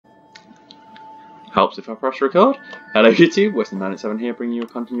Helps if I press record. Hello YouTube, Western97 here, bringing you a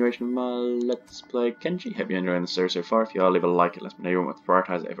continuation of my Let's Play Kenshi. Hope you're enjoying the series so far. If you are, leave a like, it lets me know you want to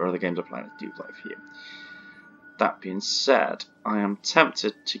prioritise it if other games are playing, I do play for you. That being said, I am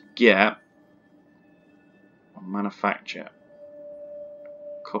tempted to get or manufacture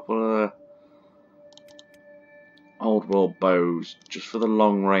a couple of old world bows just for the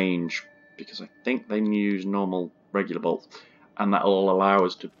long range, because I think they use normal regular bolts. And that will allow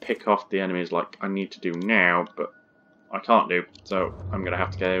us to pick off the enemies like I need to do now, but I can't do. So I'm going to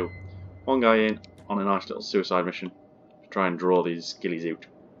have to go one guy in on a nice little suicide mission to try and draw these skillies out.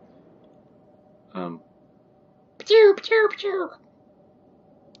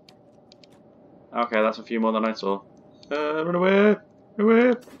 Okay, that's a few more than I saw. Run away! Run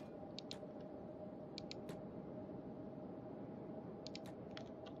away!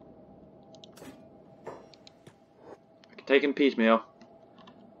 I can take him piecemeal.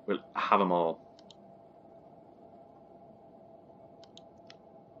 We'll have them all.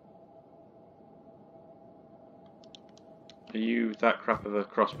 Are you that crap of a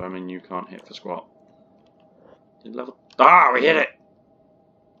crossbowman you can't hit for squat? Level. Ah, we hit it!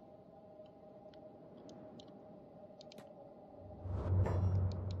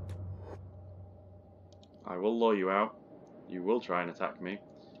 I will lure you out. You will try and attack me.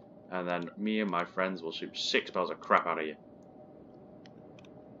 And then me and my friends will shoot 6 bells of crap out of you.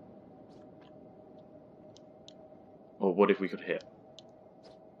 Or what if we could hit?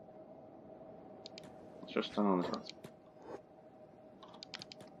 Let's just stand on this one.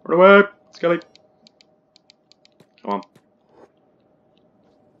 Run away, Skelly! Come on.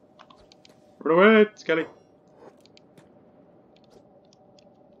 Run away, Skelly!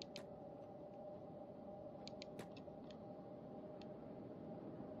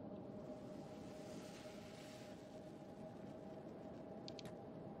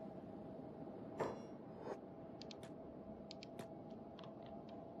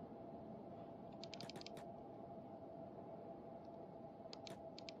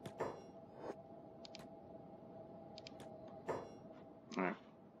 Alright.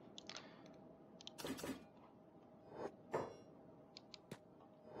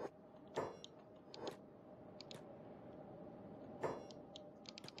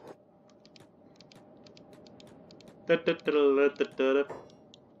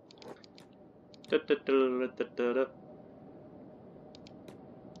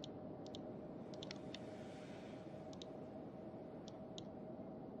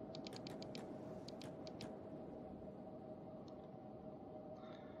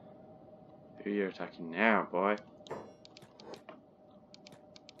 Who are you attacking now, boy?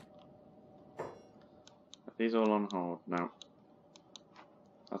 Are these all on hold? No.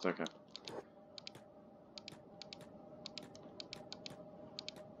 That's okay.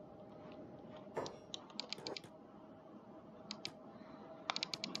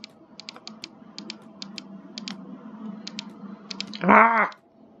 Ah!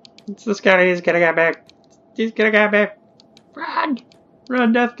 It's the Skelly, he's gonna get me! He's gonna get me! Run!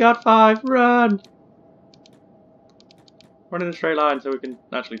 Run, Death God 5, run! Run in a straight line so we can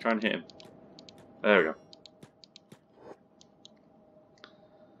actually try and hit him. There we go.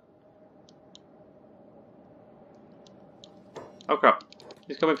 Oh crap,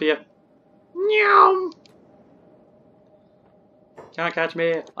 he's coming for you. Meow! Can't catch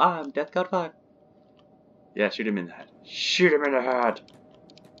me, I'm Death God 5. Yeah, shoot him in the head. Shoot him in the head!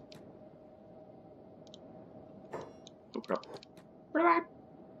 Oh crap. Run away!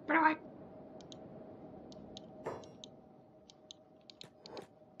 Run away!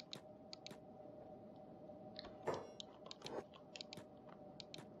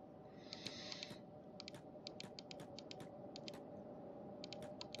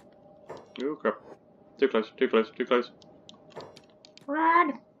 Oh crap. Too close, too close, too close.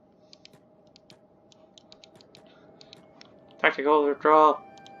 Run! Tactical withdrawal.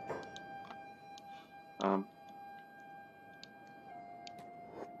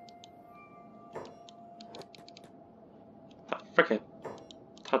 That frickin'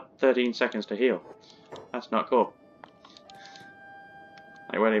 had 13 seconds to heal. That's not cool.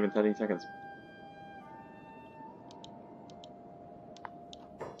 It wasn't even 13 seconds.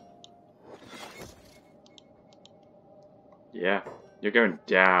 Yeah, you're going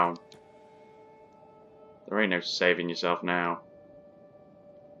down. There ain't no saving yourself now.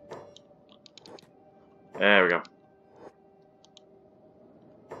 There we go.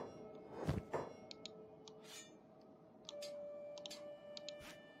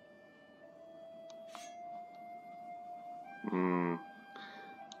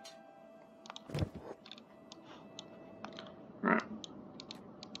 Right.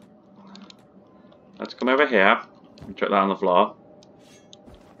 let's come over here and chuck that on the floor.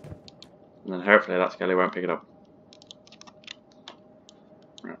 And then hopefully that skelly won't pick it up.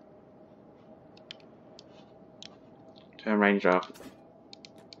 Right. Turn range off.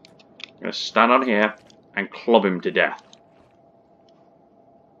 I'm going to stand on here and club him to death.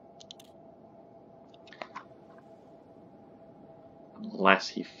 Unless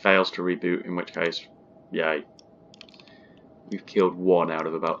he fails to reboot, in which case, yeah, we've killed one out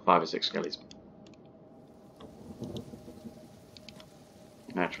of about 5 or 6 skellies.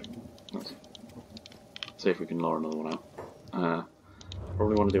 Actually, let's see if we can lure another one out.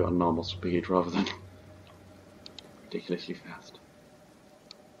 Probably want to do it on normal speed rather than ridiculously fast.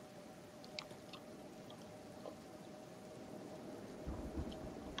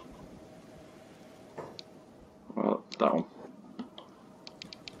 Well, that one.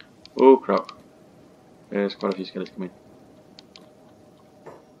 Oh crap. There's quite a few skellies coming.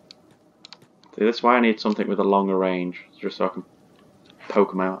 See, this is why I need something with a longer range, just so I can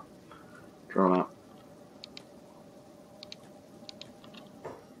poke them out, draw them out.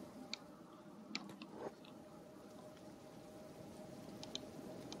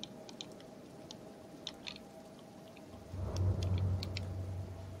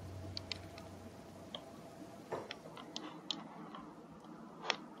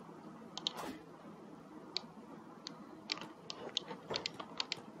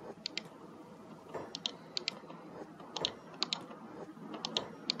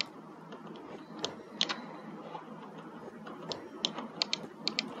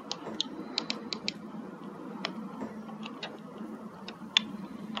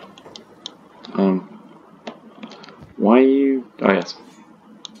 Why are you... Oh yes.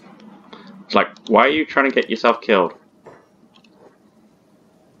 It's like, why are you trying to get yourself killed?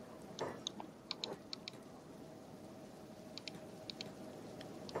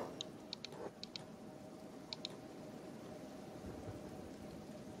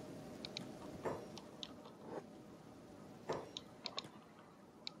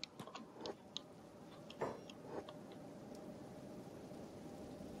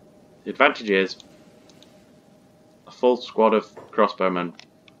 The advantage is a full squad of crossbowmen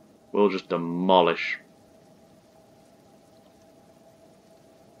will just demolish,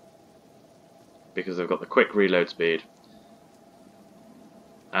 because they've got the quick reload speed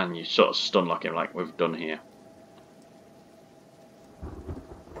and you sort of stun lock him like we've done here.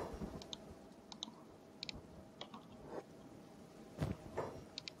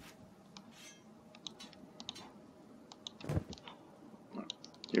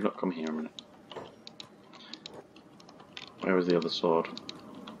 You lot come here a minute. Where was the other sword?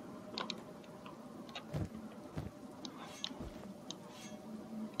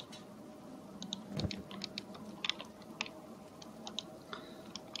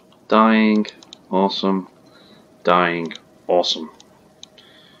 Dying, awesome. Dying, awesome.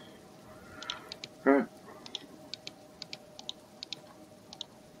 Right.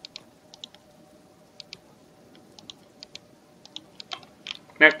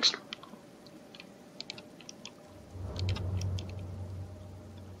 Next.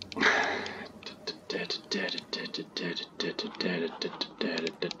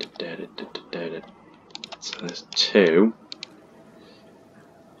 So there's 2.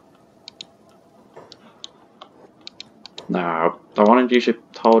 Now, I wanted you to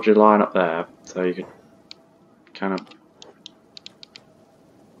hold your line up there so you could kind of...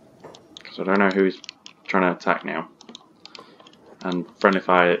 because I don't know who's trying to attack now. And friendly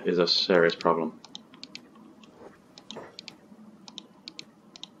fire is a serious problem.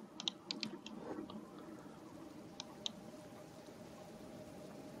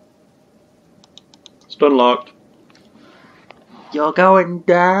 Stun locked. You're going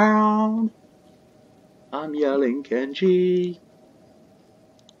down. I'm yelling Kenshi.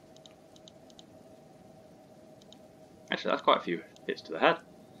 Actually, that's quite a few hits to the head.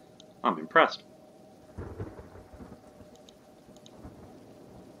 I'm impressed.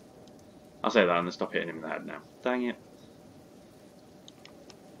 I'll say that and then stop hitting him in the head now. Dang it.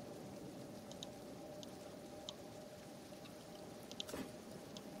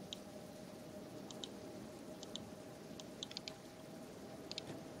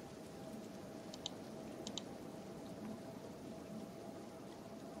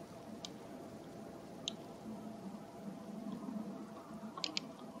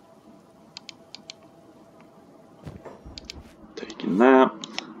 Taking that.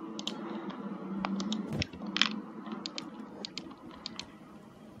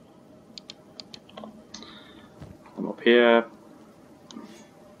 I'm up here.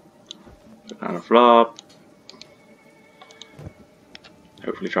 Put down a flop.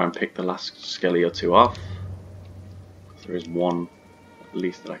 Hopefully try and pick the last skelly or two off. There is one, at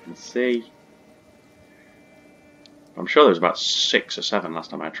least, that I can see. I'm sure there was about 6 or 7 last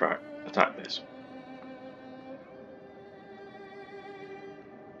time I attacked this.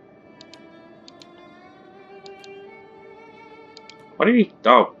 What did he?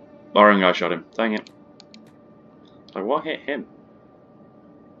 Oh, Orange guy shot him. Dang it. Like, what hit him?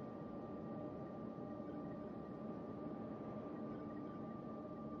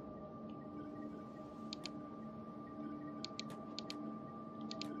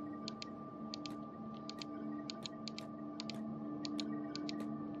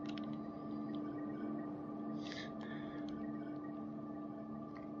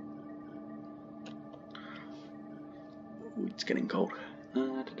 Ooh, it's getting cold.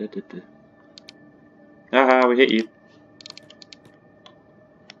 Haha, we hit you.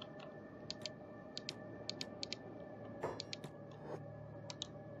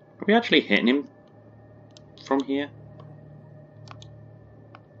 Are we actually hitting him from here?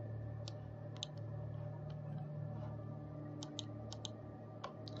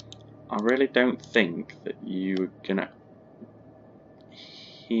 I really don't think that you're gonna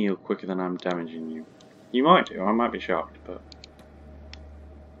heal quicker than I'm damaging you. You might do, I might be shocked, but...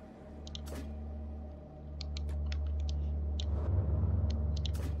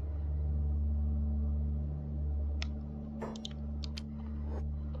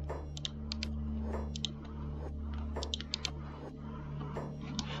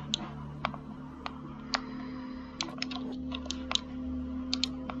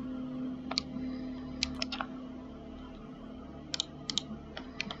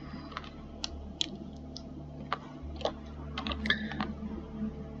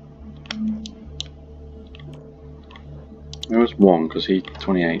 There was 1 because he's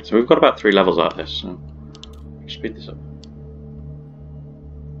 28, so we've got about 3 levels out of this, so speed this up.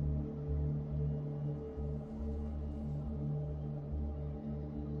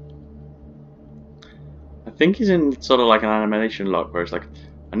 I think he's in sort of like an animation lock where it's like,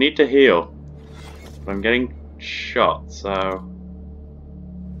 I need to heal, but I'm getting shot, so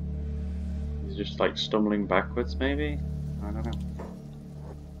he's just like stumbling backwards maybe? I don't know.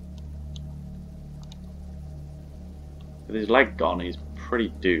 With his leg gone, he's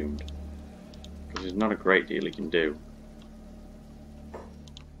pretty doomed. Because there's not a great deal he can do.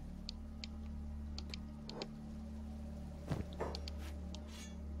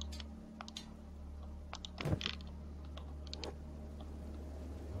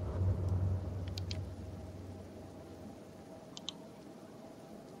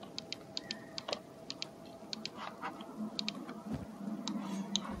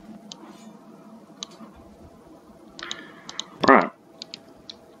 Right.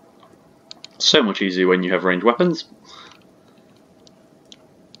 So much easier when you have ranged weapons.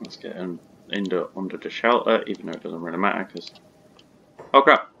 Let's get under the shelter, even though it doesn't really matter, because... Oh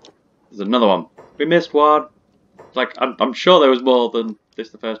crap! There's another one. We missed one! Like, I'm sure there was more than this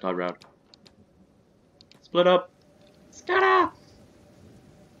the first time round. Split up! Scatter!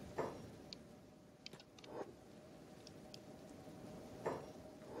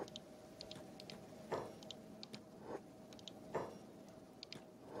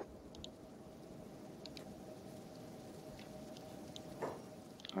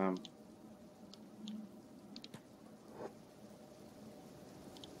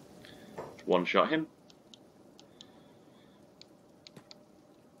 One shot him.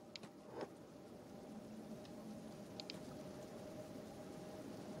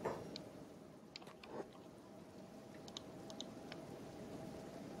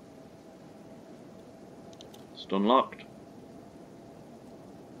 Stun locked.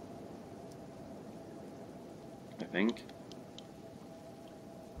 I think.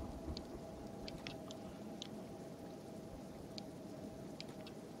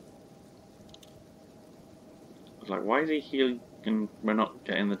 Like, why is he healing and we're not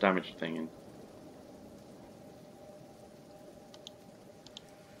getting the damage thing in?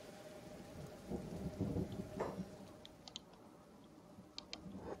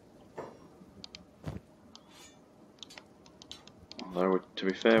 Although, to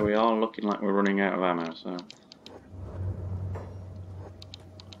be fair, we are looking like we're running out of ammo, so...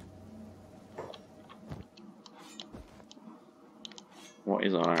 What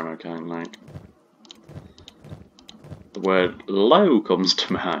is our ammo count like? The word low comes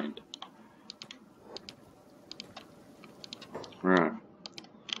to mind. Right.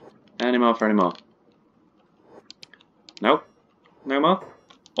 Any more for any more? Nope. No more?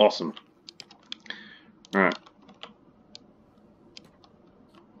 Awesome. Right.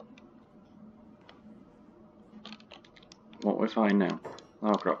 What we find now?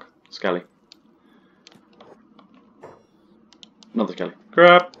 Oh, croc. Skelly. Another skelly.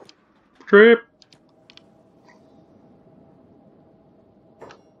 Crap! Trip!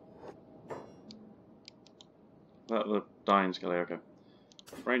 That was a dying skelly, okay.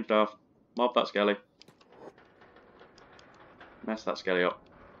 Ranged off. Mob that skelly. Mess that skelly up.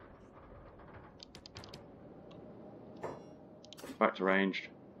 Back to ranged.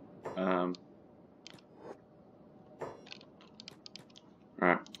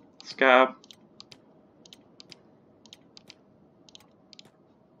 Right. Scab.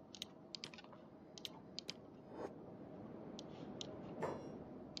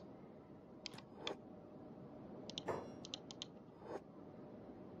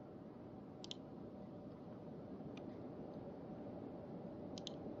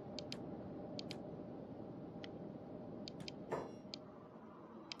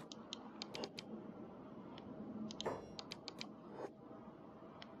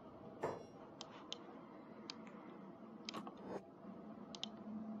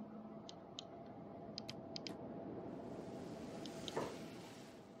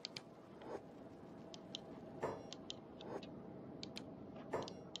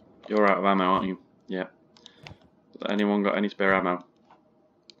 You're out of ammo, aren't you? Yeah. Has anyone got any spare ammo?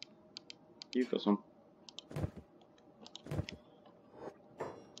 You've got some.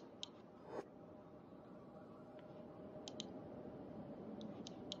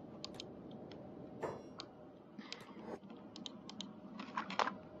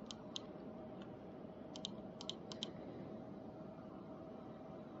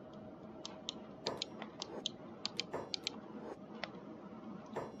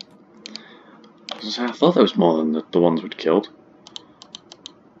 I thought there was more than the ones we'd killed.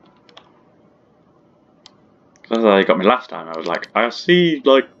 That's how they got me last time. I was like, I see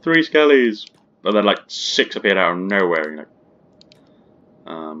like 3 skellies, but then like 6 appeared out of nowhere. You know.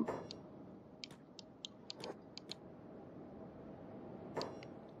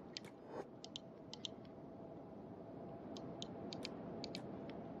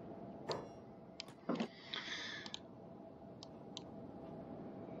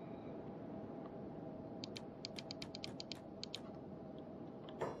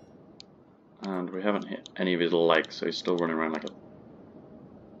 And we haven't hit any of his legs, so he's still running around like a...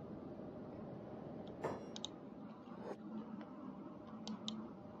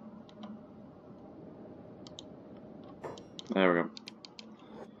 There we go.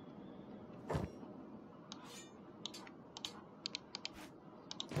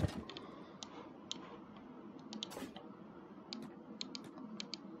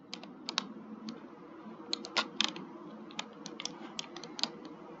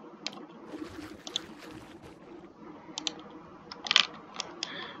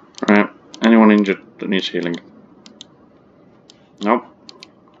 Right, anyone injured that needs healing? Nope.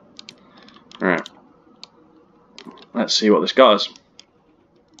 Right. Let's see what this got us.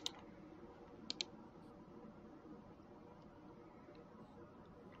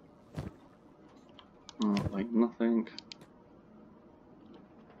 Oh, like nothing.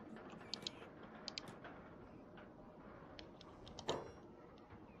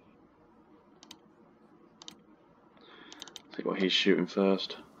 See what he's shooting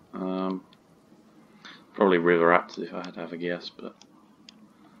first. Probably river raptors if I had to have a guess, but...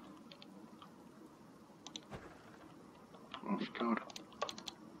 Oh god.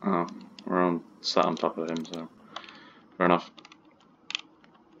 Oh, sat on top of him, so fair enough.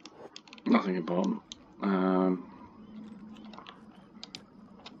 Nothing important.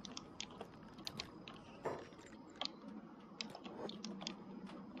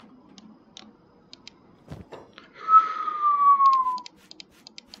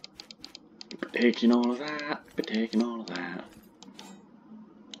 Taking all of that, taking all of that.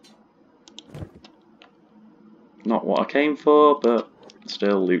 Not what I came for, but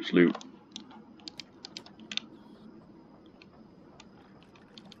still loot's loot.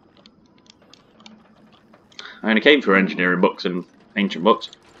 I only came for engineering books and ancient books.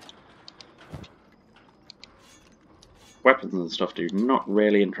 Weapons and stuff do not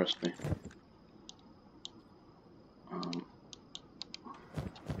really interest me.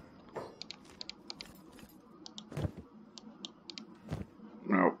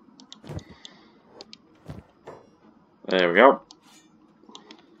 No. There we go.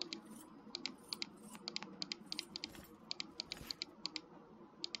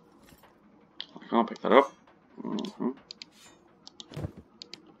 I can't pick that up.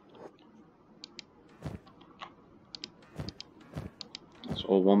 That's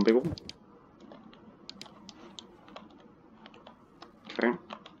all one big one. Okay.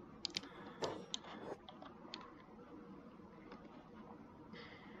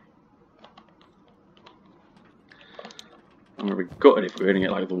 I'm gonna be gutted if we're gonna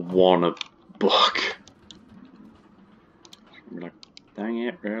get like the one a book. I'm like, dang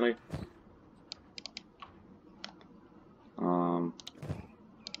it, really? Come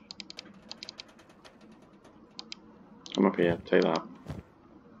up here, take that.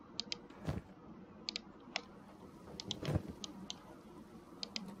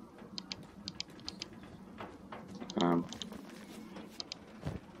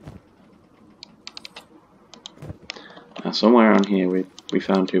 Somewhere on here we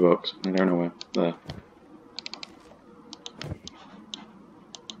found 2 books. I don't know where. There.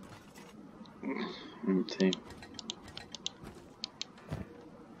 Empty.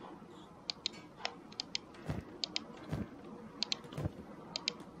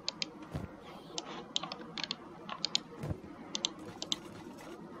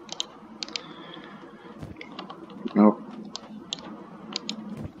 Nope.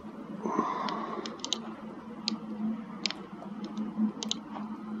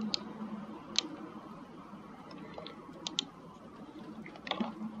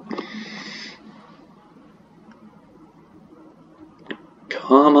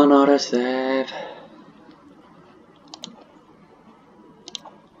 Come on, autosave.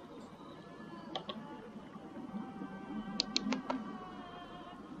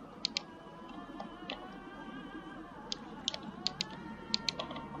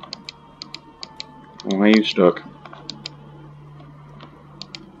 Why are you stuck?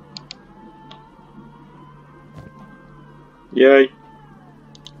 Yay!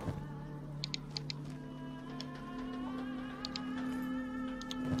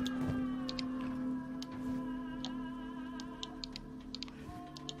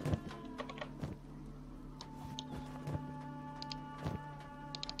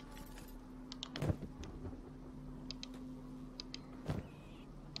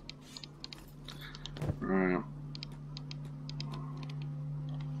 Right.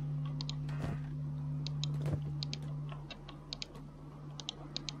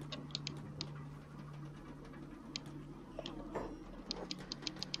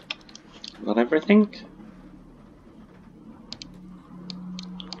 Is that everything?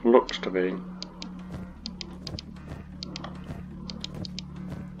 Looks to be.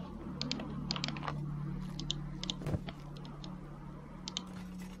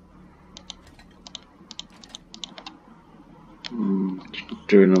 Just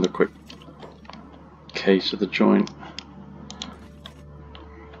do another quick case of the joint.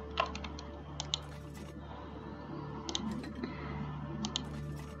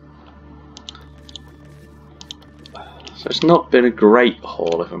 So it's not been a great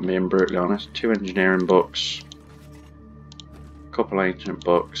haul, if I'm being brutally honest. 2 engineering books, a couple ancient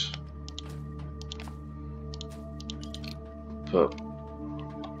books, but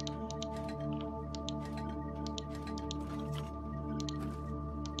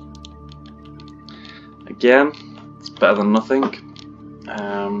again, it's better than nothing.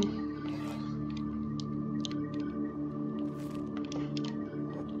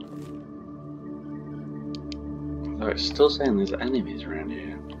 Though it's still saying there's enemies around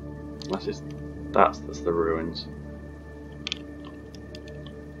here, unless it's that's the ruins.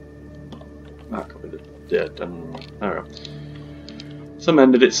 That could be the dead. Alright. It's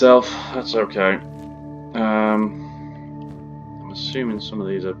amended itself. That's okay. I'm assuming some of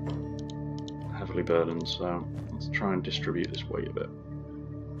these are heavily burdened, so let's try and distribute this weight a bit.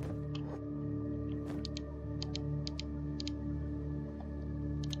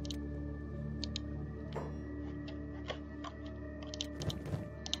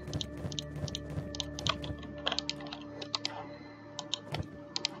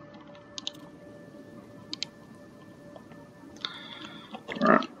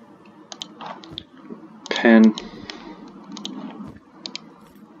 Right. Pen.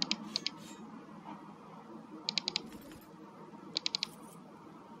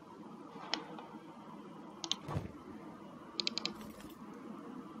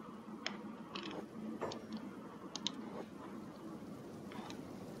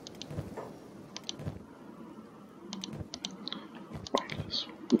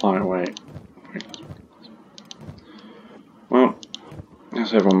 Lightweight. Well,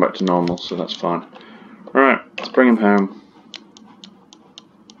 that's everyone back to normal, so that's fine. Alright, let's bring him home.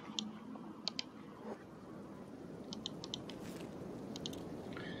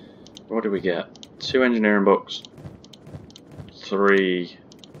 What do we get? 2 engineering books, 3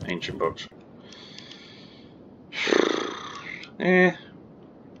 ancient books. Could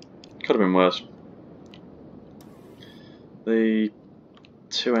have been worse. The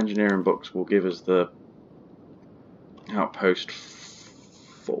 2 engineering books will give us the outpost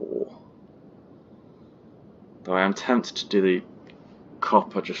 4. Though I am tempted to do the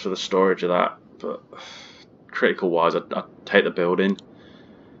copper just for the storage of that, but critical wise, I'd take the building.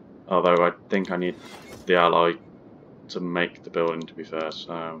 Although I think I need the alloy to make the building, to be fair,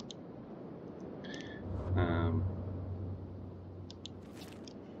 so...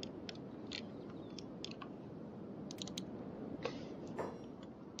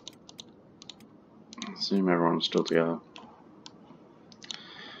 assume everyone's still together.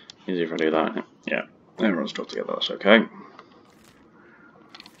 Easy if I do that. Yeah, everyone's still together, that's okay.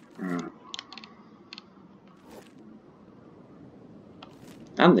 Right.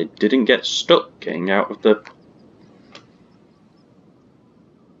 And they didn't get stuck getting out of the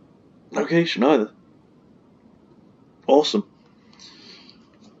location either. Awesome.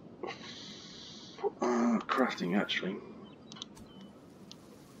 Crafting, actually.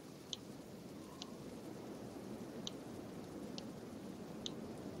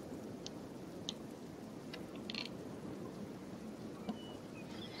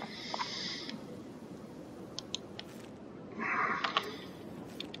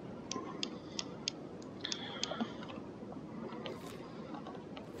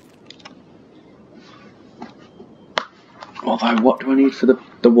 Although, what do I need for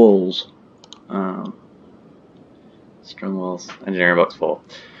the walls? Strong walls. Engineering box 4.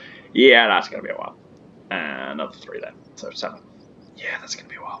 Yeah, that's going to be a while. And another 3 then. So 7. Yeah, that's going to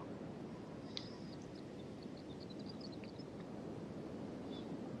be a while.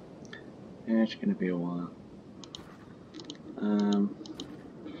 Yeah, it's going to be a while.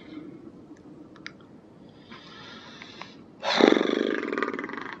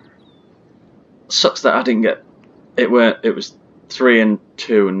 Sucks that I didn't get it. It was 3 and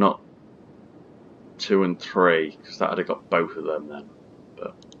 2 and not 2 and 3, because that would have got both of them then.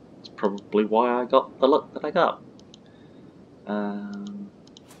 But it's probably why I got the luck that I got.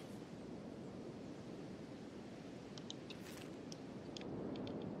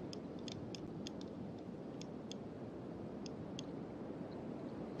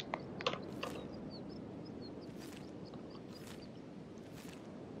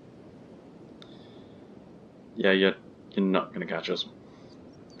 Yeah, you're not going to catch us.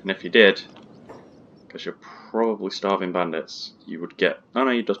 And if you did, because you're probably starving bandits, you would get... Oh no,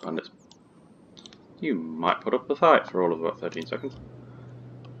 you're just bandits. You might put up a fight for all of about 13 seconds.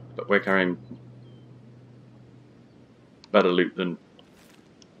 But we're carrying better loot than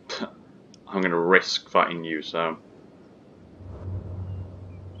I'm going to risk fighting you, so...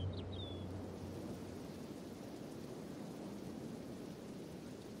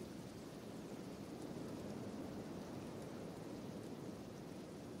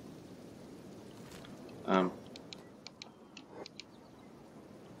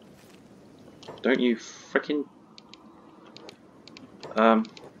 Don't you frickin'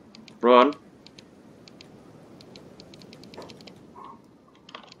 run.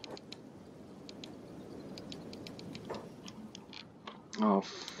 Oh,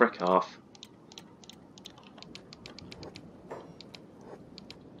 frick off.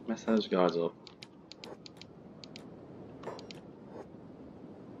 Mess those guys up.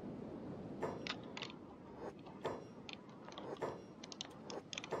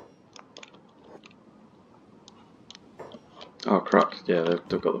 Oh crap, yeah,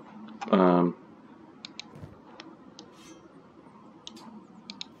 they've got them.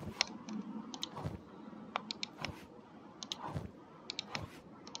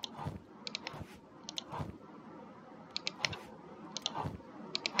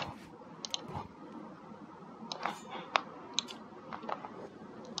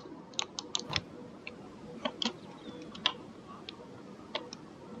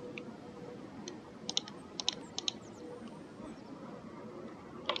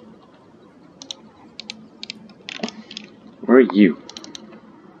 Where are you?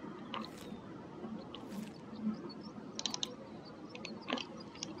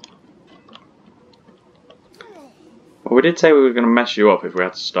 Well, we did say we were going to mess you up if we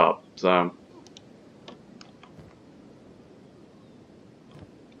had to stop, so...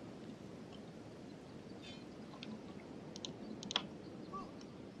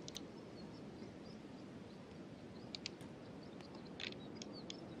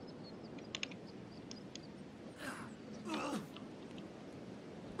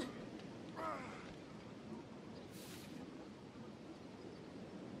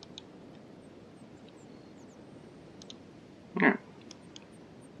 Yeah.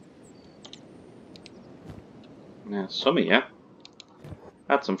 Now, some of you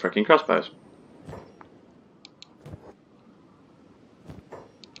had some freaking crossbows.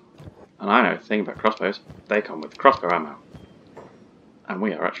 And I know the thing about crossbows, they come with crossbow ammo. And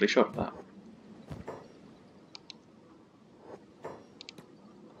we are actually short of that.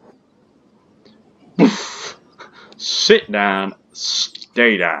 Sit down,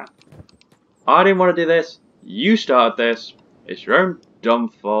 stay down. I didn't want to do this. You started this. It's your own dumb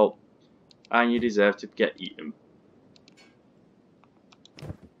fault. And you deserve to get eaten.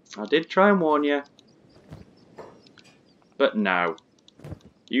 I did try and warn you. But no.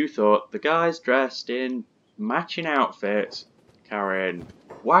 You thought the guys dressed in matching outfits, carrying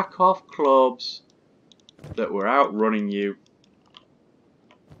whack-off clubs that were outrunning you.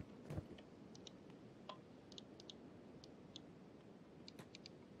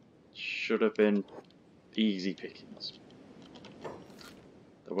 Should have been easy pickings.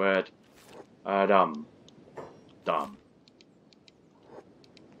 The word dumb. Dumb.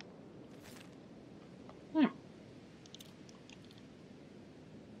 Yeah.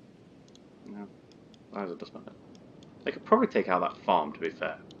 No. Why is it just not it? They could probably take out that farm, to be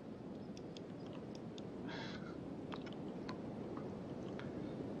fair.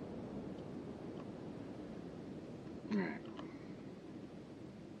 Right.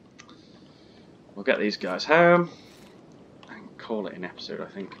 We'll get these guys home and call it an episode, I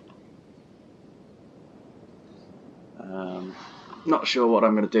think. Not sure what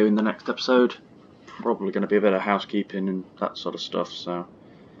I'm going to do in the next episode. Probably going to be a bit of housekeeping and that sort of stuff, so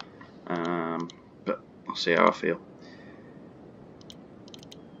but I'll see how I feel.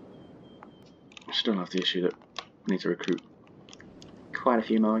 I still have the issue that I need to recruit quite a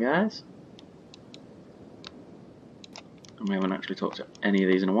few more guys, and we haven't actually talked to any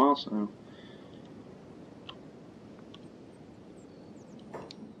of these in a while, so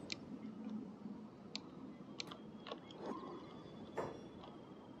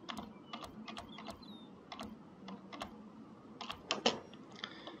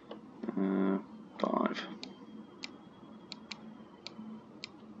five.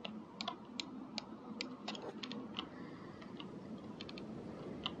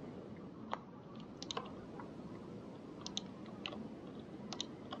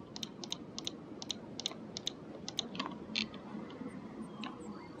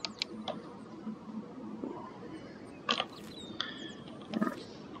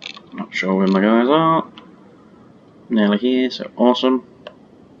 Not sure where my guys are. Nearly here, so awesome.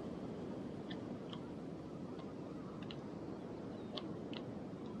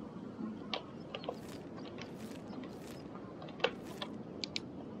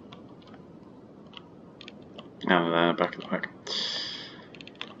 Oh, there, back of the pack.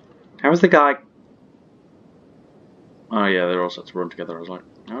 How is the guy? Oh yeah, they're all set to run together. I was like,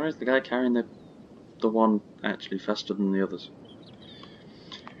 how is the guy carrying the one actually faster than the others?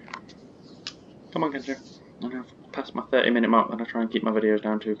 Come on, Kenshi. I'm gonna pass my 30-minute mark and I try and keep my videos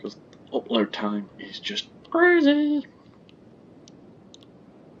down too, because upload time is just crazy.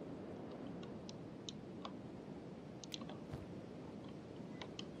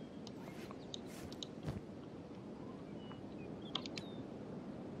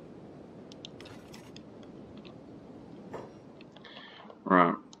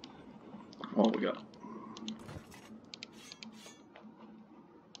 Right, what we got?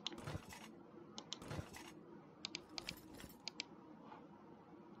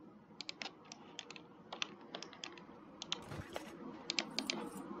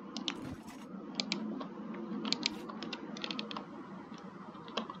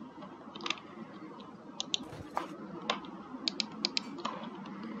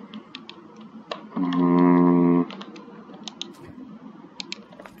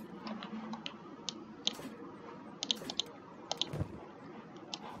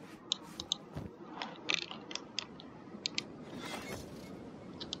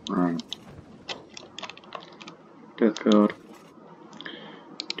 Right. Death card.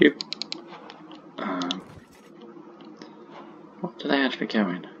 Dupe. What do they actually go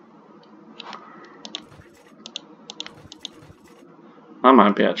in? That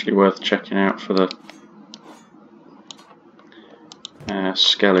might be actually worth checking out for the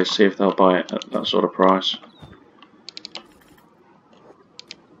Skellies, see if they'll buy it at that sort of price.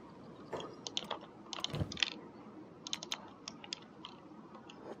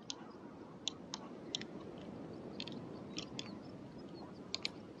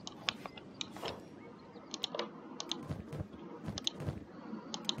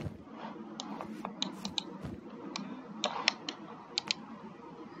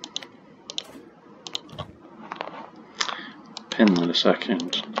 Pin that a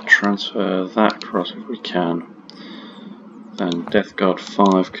second, transfer that across if we can. Then Death Guard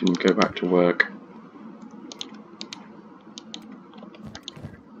 5 can go back to work.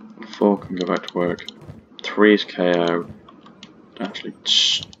 4 can go back to work. 3 is KO. Actually,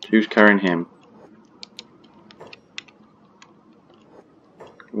 2's carrying him.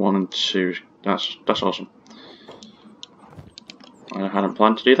 1 and 2. That's awesome. I hadn't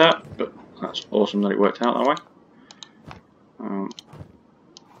planned to do that, but that's awesome that it worked out that way.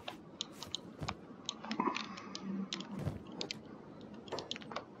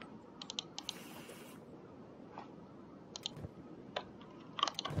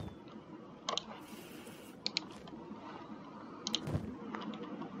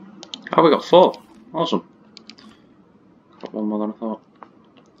 Oh, we got 4. Awesome. Got one more than I thought.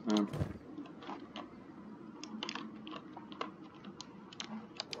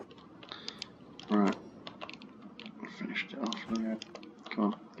 Right. Finished it off. Yeah. Come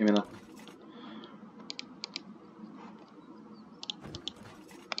on, give me that.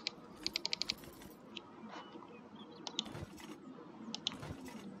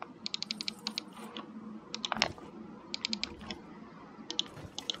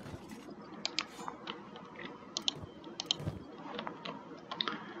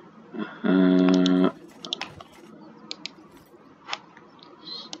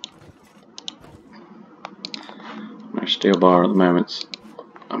 My steel bar at the moment's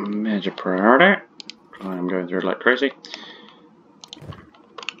a major priority. I'm going through it like crazy.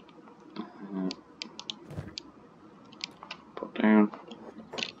 Put down.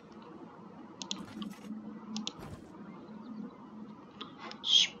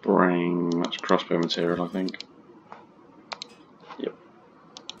 Spring. That's crossbow material, I think. Yep.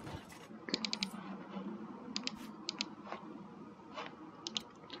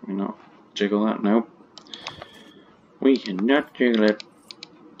 Can we not jiggle that? Nope. We cannot jiggle it.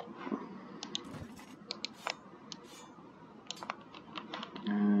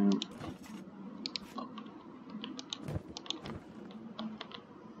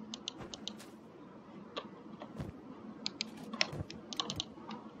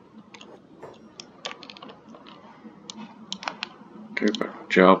 Go back to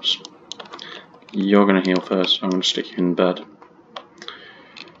jobs. You're going to heal first. I'm going to stick you in bed.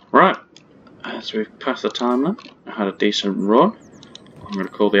 Right. So we've passed the time then. I had a decent run. I'm going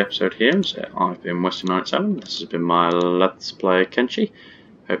to call the episode here and say I've been Western97. This has been my Let's Play Kenshi.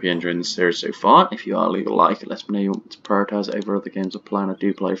 Hope you're enjoying the series so far. If you are, leave a like. It lets me know you want me to prioritise over other games I'm playing. I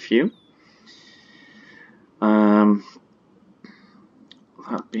do play a few. That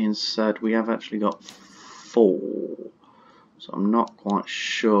being said, we have actually got 4. So I'm not quite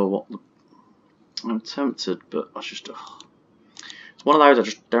sure what the... I'm tempted, but I just... It's one of those I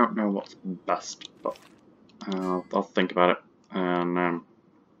just don't know what's best. But I'll think about it and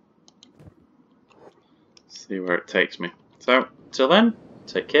see where it takes me. So, till then,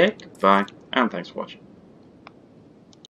 take care, goodbye, and thanks for watching.